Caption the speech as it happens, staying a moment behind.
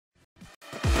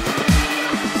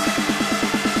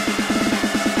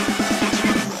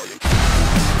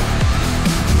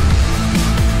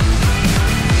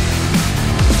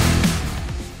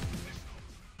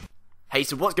Hey,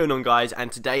 so what's going on guys,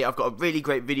 and today I've got a really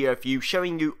great video for you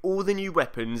showing you all the new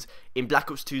weapons in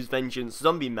Black Ops 2's Vengeance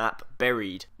zombie map,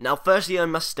 Buried. Now firstly I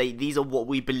must state these are what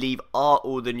we believe are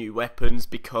all the new weapons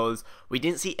because we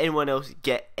didn't see anyone else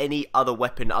get any other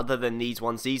weapon other than these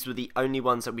ones. These were the only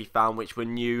ones that we found which were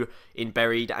new in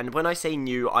Buried, and when I say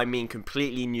new I mean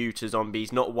completely new to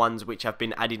zombies, not ones which have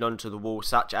been added onto the wall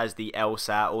such as the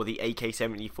LSAT or the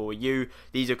AK-74U.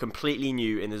 These are completely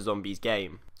new in the zombies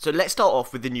game. So let's start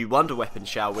off with the new wonder weapon,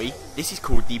 shall we? This is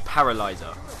called the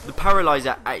Paralyzer. The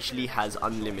Paralyzer actually has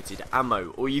unlimited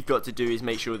ammo. All you've got to do is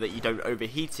make sure that you don't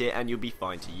overheat it and you'll be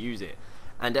fine to use it.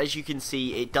 And as you can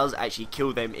see, it does actually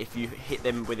kill them if you hit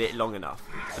them with it long enough.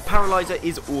 The Paralyzer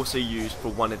is also used for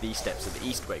one of these steps of the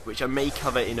Easter egg, which I may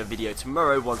cover in a video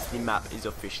tomorrow once the map is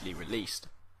officially released.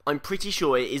 I'm pretty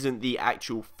sure it isn't the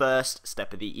actual first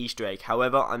step of the Easter egg,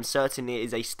 however I'm certain it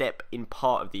is a step in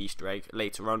part of the Easter egg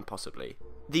later on possibly.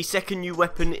 The second new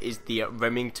weapon is the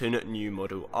Remington new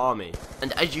model army,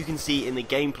 and as you can see in the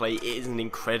gameplay it is an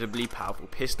incredibly powerful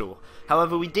pistol.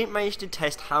 However, we didn't manage to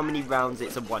test how many rounds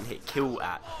it's a one-hit kill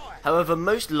at. However,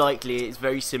 most likely it's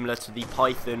very similar to the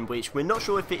Python, which we're not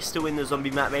sure if it's still in the zombie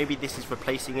map, maybe this is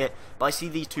replacing it, but I see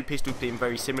these two pistols being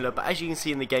very similar. But as you can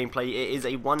see in the gameplay, it is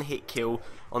a one-hit kill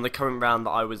on the current round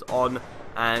that I was on,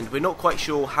 and we're not quite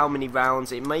sure how many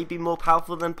rounds. It may be more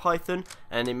powerful than Python,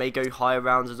 and it may go higher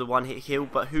rounds as a one-hit kill,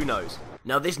 but who knows.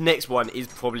 Now this next one is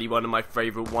probably one of my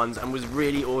favourite ones, and was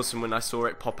really awesome when I saw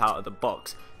it pop out of the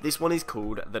box. This one is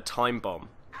called the Time Bomb,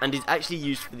 and is actually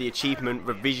used for the achievement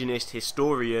Revisionist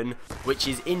Historian, which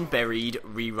is in Buried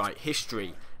Rewrite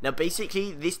History. Now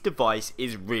basically this device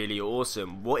is really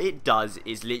awesome. What it does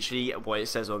is literally what it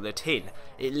says on the tin.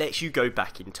 It lets you go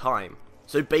back in time.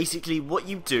 So basically what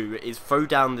you do is throw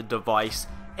down the device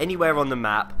anywhere on the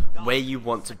map where you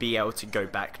want to be able to go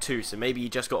back to. So maybe you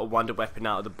just got a wonder weapon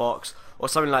out of the box or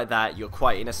something like that, you're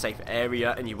quite in a safe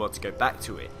area and you want to go back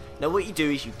to it. Now what you do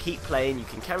is you keep playing, you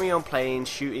can carry on playing,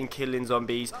 shooting, killing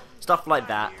zombies, stuff like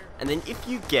that, and then if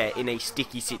you get in a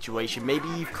sticky situation, maybe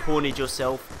you've cornered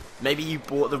yourself, maybe you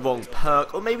bought the wrong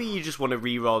perk, or maybe you just want to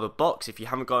re-roll the box. If you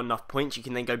haven't got enough points, you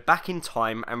can then go back in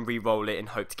time and re-roll it and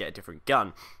hope to get a different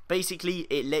gun. Basically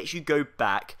it lets you go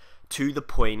back to the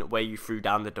point where you threw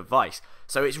down the device.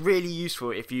 So it's really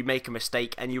useful if you make a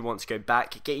mistake and you want to go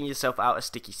back, getting yourself out of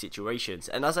sticky situations.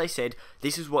 And as I said,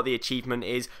 this is what the achievement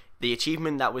is. The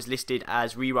achievement that was listed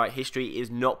as Rewrite History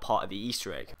is not part of the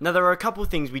Easter egg. Now there are a couple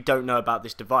things we don't know about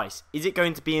this device. Is it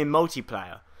going to be in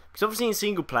multiplayer? Because obviously in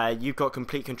single player you've got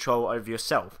complete control over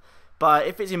yourself. But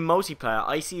if it's in multiplayer,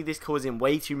 I see this causing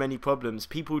way too many problems.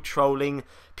 People trolling,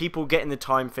 people getting the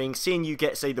time thing, seeing you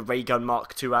get, say, the ray gun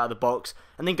Mark II out of the box,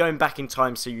 and then going back in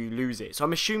time so you lose it. So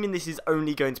I'm assuming this is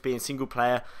only going to be in single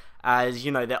player, as,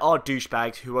 you know, there are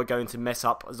douchebags who are going to mess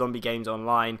up zombie games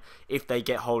online if they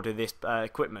get hold of this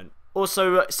equipment.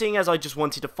 Also, seeing as I just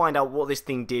wanted to find out what this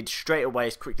thing did straight away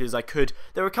as quickly as I could,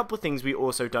 there are a couple of things we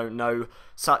also don't know,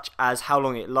 such as how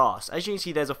long it lasts. As you can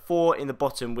see, there's a 4 in the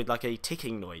bottom with like a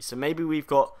ticking noise. So maybe we've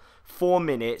got 4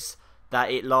 minutes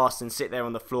that it lasts and sit there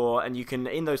on the floor, and you can,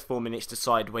 in those 4 minutes,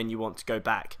 decide when you want to go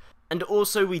back. And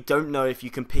also, we don't know if you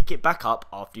can pick it back up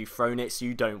after you've thrown it so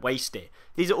you don't waste it.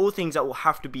 These are all things that will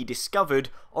have to be discovered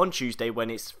on Tuesday when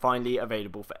it's finally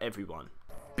available for everyone.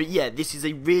 But yeah, this is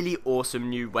a really awesome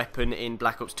new weapon in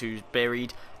Black Ops 2's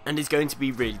Buried, and is going to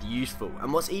be really useful.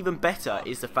 And what's even better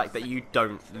is the fact that you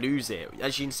don't lose it.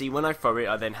 As you can see, when I throw it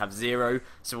I then have 0,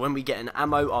 so when we get an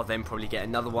ammo I'll then probably get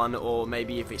another one, or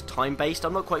maybe if it's time based,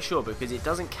 I'm not quite sure, because it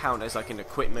doesn't count as like an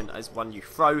equipment as one you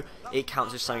throw, it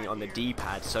counts as something on the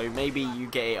D-pad, so maybe you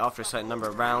get it after a certain number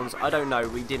of rounds. I don't know,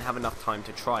 we didn't have enough time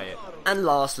to try it. And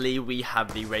lastly we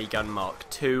have the ray gun Mark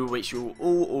II, which you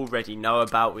all already know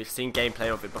about. We've seen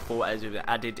gameplay of it before as it was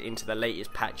added into the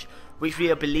latest patch, which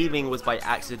we are believing was by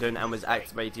accident and was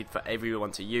activated for everyone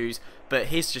to use, but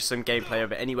here's just some gameplay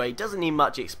of it anyway. Doesn't need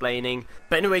much explaining.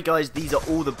 But anyway guys, these are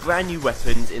all the brand new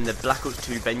weapons in the Black Ops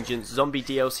 2 Vengeance zombie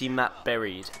DLC map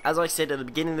Buried. As I said at the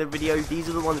beginning of the video, these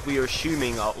are the ones we are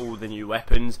assuming are all the new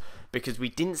weapons, because we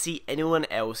didn't see anyone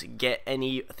else get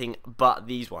anything but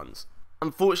these ones.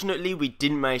 Unfortunately, we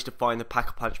didn't manage to find the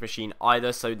Pack-a-Punch machine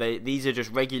either, so these are just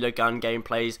regular gun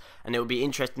gameplays, and it will be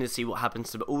interesting to see what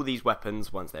happens to all these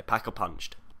weapons once they're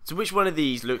Pack-a-Punched. So which one of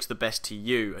these looks the best to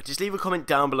you? Just leave a comment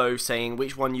down below saying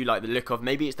which one you like the look of.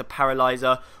 Maybe it's the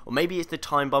Paralyzer, or maybe it's the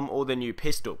Time Bomb or the new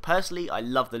pistol. Personally, I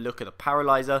love the look of the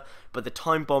Paralyzer, but the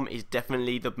Time Bomb is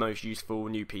definitely the most useful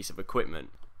new piece of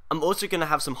equipment. I'm also going to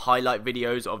have some highlight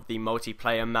videos of the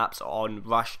multiplayer maps on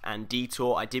Rush and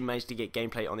Detour. I did manage to get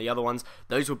gameplay on the other ones.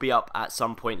 Those will be up at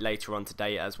some point later on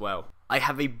today as well. I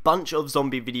have a bunch of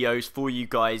zombie videos for you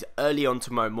guys early on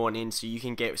tomorrow morning, so you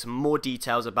can get some more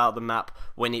details about the map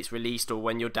when it's released or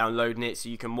when you're downloading it, so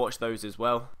you can watch those as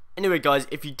well. Anyway guys,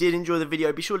 if you did enjoy the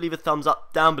video, be sure to leave a thumbs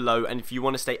up down below, and if you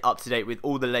want to stay up to date with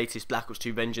all the latest Black Ops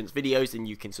 2 Vengeance videos, then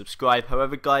you can subscribe.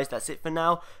 However guys, that's it for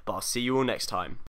now, but I'll see you all next time.